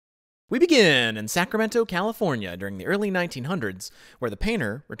We begin in Sacramento, California during the early 1900s, where the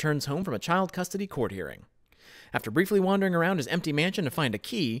painter returns home from a child custody court hearing. After briefly wandering around his empty mansion to find a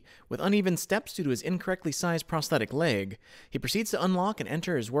key, with uneven steps due to his incorrectly sized prosthetic leg, he proceeds to unlock and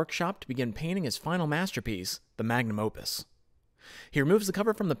enter his workshop to begin painting his final masterpiece, the magnum opus. He removes the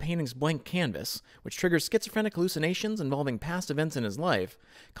cover from the painting's blank canvas, which triggers schizophrenic hallucinations involving past events in his life,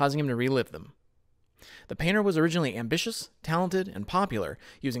 causing him to relive them. The painter was originally ambitious, talented, and popular,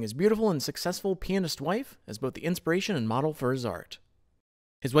 using his beautiful and successful pianist wife as both the inspiration and model for his art.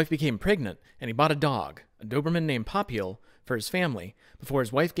 His wife became pregnant, and he bought a dog, a Doberman named Papil, for his family, before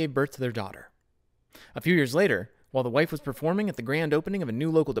his wife gave birth to their daughter. A few years later, while the wife was performing at the grand opening of a new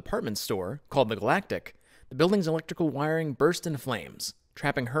local department store, called the Galactic, the building's electrical wiring burst into flames,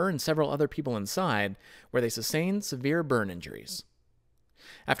 trapping her and several other people inside, where they sustained severe burn injuries.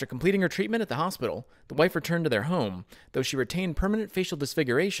 After completing her treatment at the hospital, the wife returned to their home, though she retained permanent facial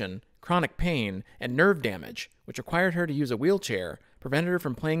disfiguration, chronic pain, and nerve damage, which required her to use a wheelchair, prevented her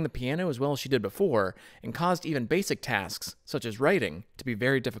from playing the piano as well as she did before, and caused even basic tasks, such as writing, to be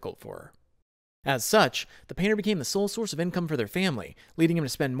very difficult for her. As such, the painter became the sole source of income for their family, leading him to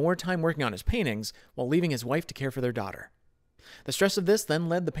spend more time working on his paintings while leaving his wife to care for their daughter. The stress of this then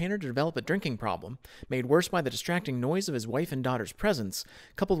led the painter to develop a drinking problem, made worse by the distracting noise of his wife and daughter's presence,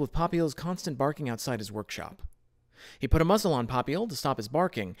 coupled with Papil's constant barking outside his workshop. He put a muzzle on Papil to stop his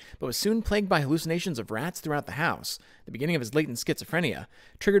barking, but was soon plagued by hallucinations of rats throughout the house, the beginning of his latent schizophrenia,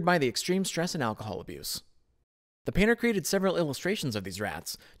 triggered by the extreme stress and alcohol abuse. The painter created several illustrations of these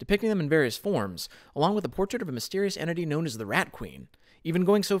rats, depicting them in various forms, along with a portrait of a mysterious entity known as the Rat Queen, even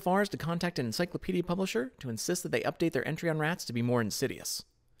going so far as to contact an encyclopedia publisher to insist that they update their entry on rats to be more insidious.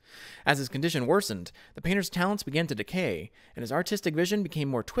 As his condition worsened, the painter's talents began to decay, and his artistic vision became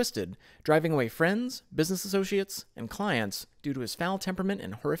more twisted, driving away friends, business associates, and clients due to his foul temperament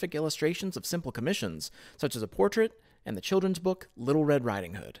and horrific illustrations of simple commissions, such as a portrait and the children's book Little Red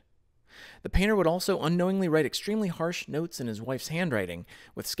Riding Hood. The painter would also unknowingly write extremely harsh notes in his wife's handwriting,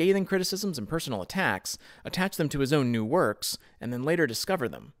 with scathing criticisms and personal attacks, attach them to his own new works, and then later discover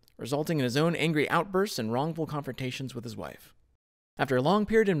them, resulting in his own angry outbursts and wrongful confrontations with his wife. After a long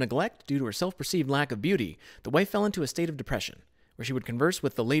period of neglect due to her self-perceived lack of beauty, the wife fell into a state of depression, where she would converse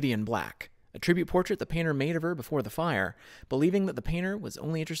with the Lady in Black, a tribute portrait the painter made of her before the fire, believing that the painter was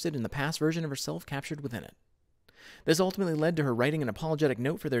only interested in the past version of herself captured within it. This ultimately led to her writing an apologetic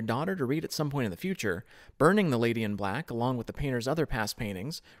note for their daughter to read at some point in the future, burning the Lady in Black along with the painter's other past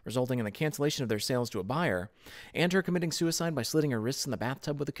paintings, resulting in the cancellation of their sales to a buyer, and her committing suicide by slitting her wrists in the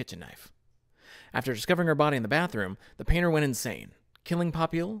bathtub with a kitchen knife. After discovering her body in the bathroom, the painter went insane, killing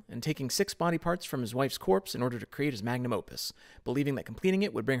Papil and taking 6 body parts from his wife's corpse in order to create his magnum opus, believing that completing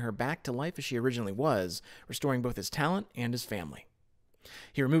it would bring her back to life as she originally was, restoring both his talent and his family.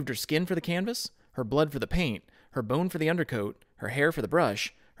 He removed her skin for the canvas, her blood for the paint, her bone for the undercoat, her hair for the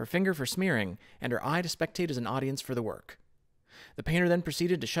brush, her finger for smearing, and her eye to spectate as an audience for the work. The painter then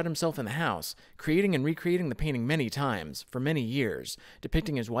proceeded to shut himself in the house, creating and recreating the painting many times, for many years,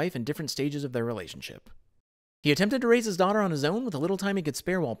 depicting his wife in different stages of their relationship. He attempted to raise his daughter on his own with the little time he could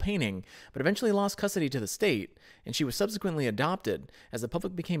spare while painting, but eventually lost custody to the state, and she was subsequently adopted as the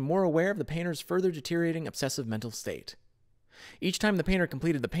public became more aware of the painter's further deteriorating obsessive mental state. Each time the painter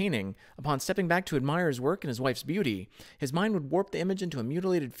completed the painting, upon stepping back to admire his work and his wife's beauty, his mind would warp the image into a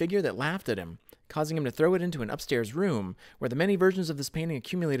mutilated figure that laughed at him, causing him to throw it into an upstairs room, where the many versions of this painting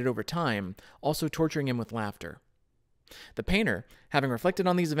accumulated over time, also torturing him with laughter. The painter, having reflected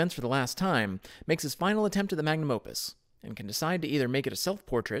on these events for the last time, makes his final attempt at the magnum opus, and can decide to either make it a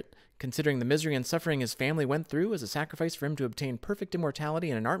self-portrait, considering the misery and suffering his family went through as a sacrifice for him to obtain perfect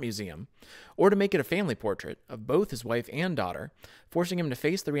immortality in an art museum, or to make it a family portrait of both his wife and daughter, forcing him to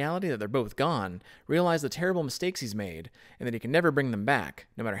face the reality that they're both gone, realize the terrible mistakes he's made, and that he can never bring them back,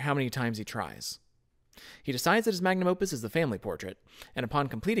 no matter how many times he tries. He decides that his magnum opus is the family portrait, and upon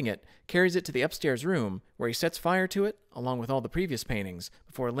completing it, carries it to the upstairs room, where he sets fire to it, along with all the previous paintings,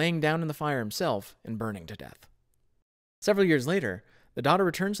 before laying down in the fire himself and burning to death. Several years later, the daughter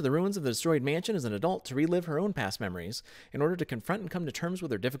returns to the ruins of the destroyed mansion as an adult to relive her own past memories in order to confront and come to terms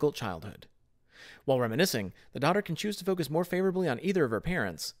with her difficult childhood. While reminiscing, the daughter can choose to focus more favorably on either of her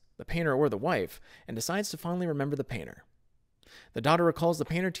parents, the painter or the wife, and decides to finally remember the painter. The daughter recalls the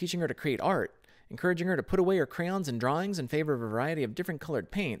painter teaching her to create art, encouraging her to put away her crayons and drawings in favor of a variety of different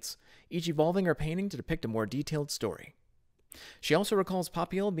colored paints, each evolving her painting to depict a more detailed story. She also recalls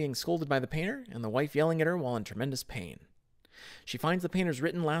Papil being scolded by the painter and the wife yelling at her while in tremendous pain. She finds the painter's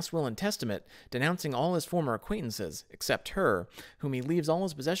written last will and testament, denouncing all his former acquaintances, except her, whom he leaves all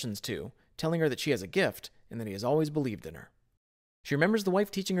his possessions to, telling her that she has a gift and that he has always believed in her. She remembers the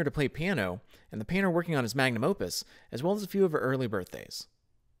wife teaching her to play piano, and the painter working on his magnum opus, as well as a few of her early birthdays.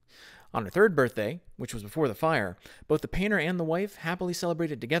 On her third birthday, which was before the fire, both the painter and the wife happily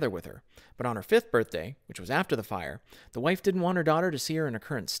celebrated together with her. But on her fifth birthday, which was after the fire, the wife didn't want her daughter to see her in her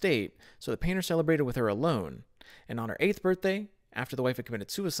current state, so the painter celebrated with her alone. And on her eighth birthday, after the wife had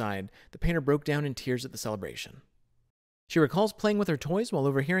committed suicide, the painter broke down in tears at the celebration. She recalls playing with her toys while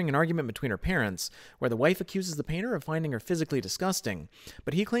overhearing an argument between her parents, where the wife accuses the painter of finding her physically disgusting,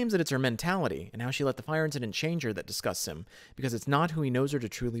 but he claims that it's her mentality and how she let the fire incident change her that disgusts him, because it's not who he knows her to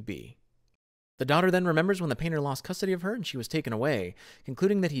truly be. The daughter then remembers when the painter lost custody of her and she was taken away,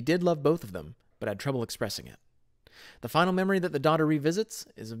 concluding that he did love both of them, but had trouble expressing it. The final memory that the daughter revisits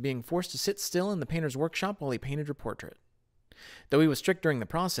is of being forced to sit still in the painter's workshop while he painted her portrait. Though he was strict during the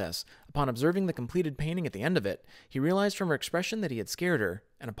process, upon observing the completed painting at the end of it, he realized from her expression that he had scared her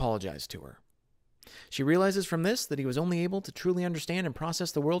and apologized to her. She realizes from this that he was only able to truly understand and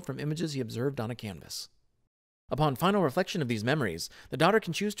process the world from images he observed on a canvas. Upon final reflection of these memories, the daughter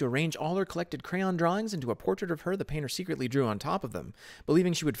can choose to arrange all her collected crayon drawings into a portrait of her the painter secretly drew on top of them,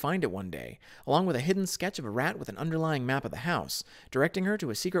 believing she would find it one day, along with a hidden sketch of a rat with an underlying map of the house, directing her to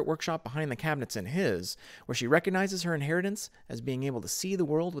a secret workshop behind the cabinets in his, where she recognizes her inheritance as being able to see the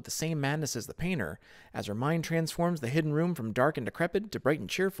world with the same madness as the painter, as her mind transforms the hidden room from dark and decrepit to bright and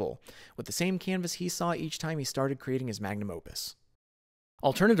cheerful, with the same canvas he saw each time he started creating his magnum opus.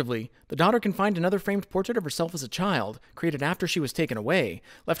 Alternatively, the daughter can find another framed portrait of herself as a child, created after she was taken away,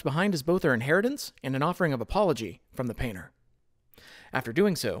 left behind as both her inheritance and an offering of apology from the painter. After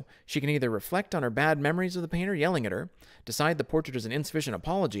doing so, she can either reflect on her bad memories of the painter yelling at her, decide the portrait is an insufficient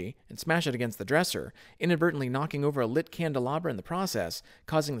apology, and smash it against the dresser, inadvertently knocking over a lit candelabra in the process,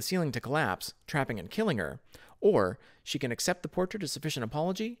 causing the ceiling to collapse, trapping and killing her, or she can accept the portrait as sufficient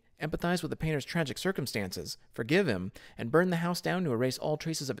apology, empathize with the painter's tragic circumstances, forgive him, and burn the house down to erase all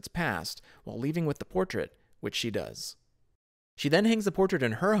traces of its past, while leaving with the portrait, which she does. She then hangs the portrait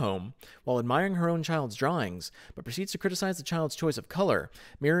in her home, while admiring her own child's drawings, but proceeds to criticize the child's choice of color,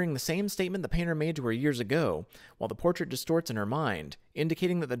 mirroring the same statement the painter made to her years ago, while the portrait distorts in her mind,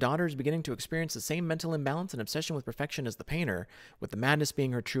 indicating that the daughter is beginning to experience the same mental imbalance and obsession with perfection as the painter, with the madness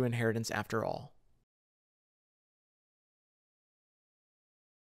being her true inheritance after all.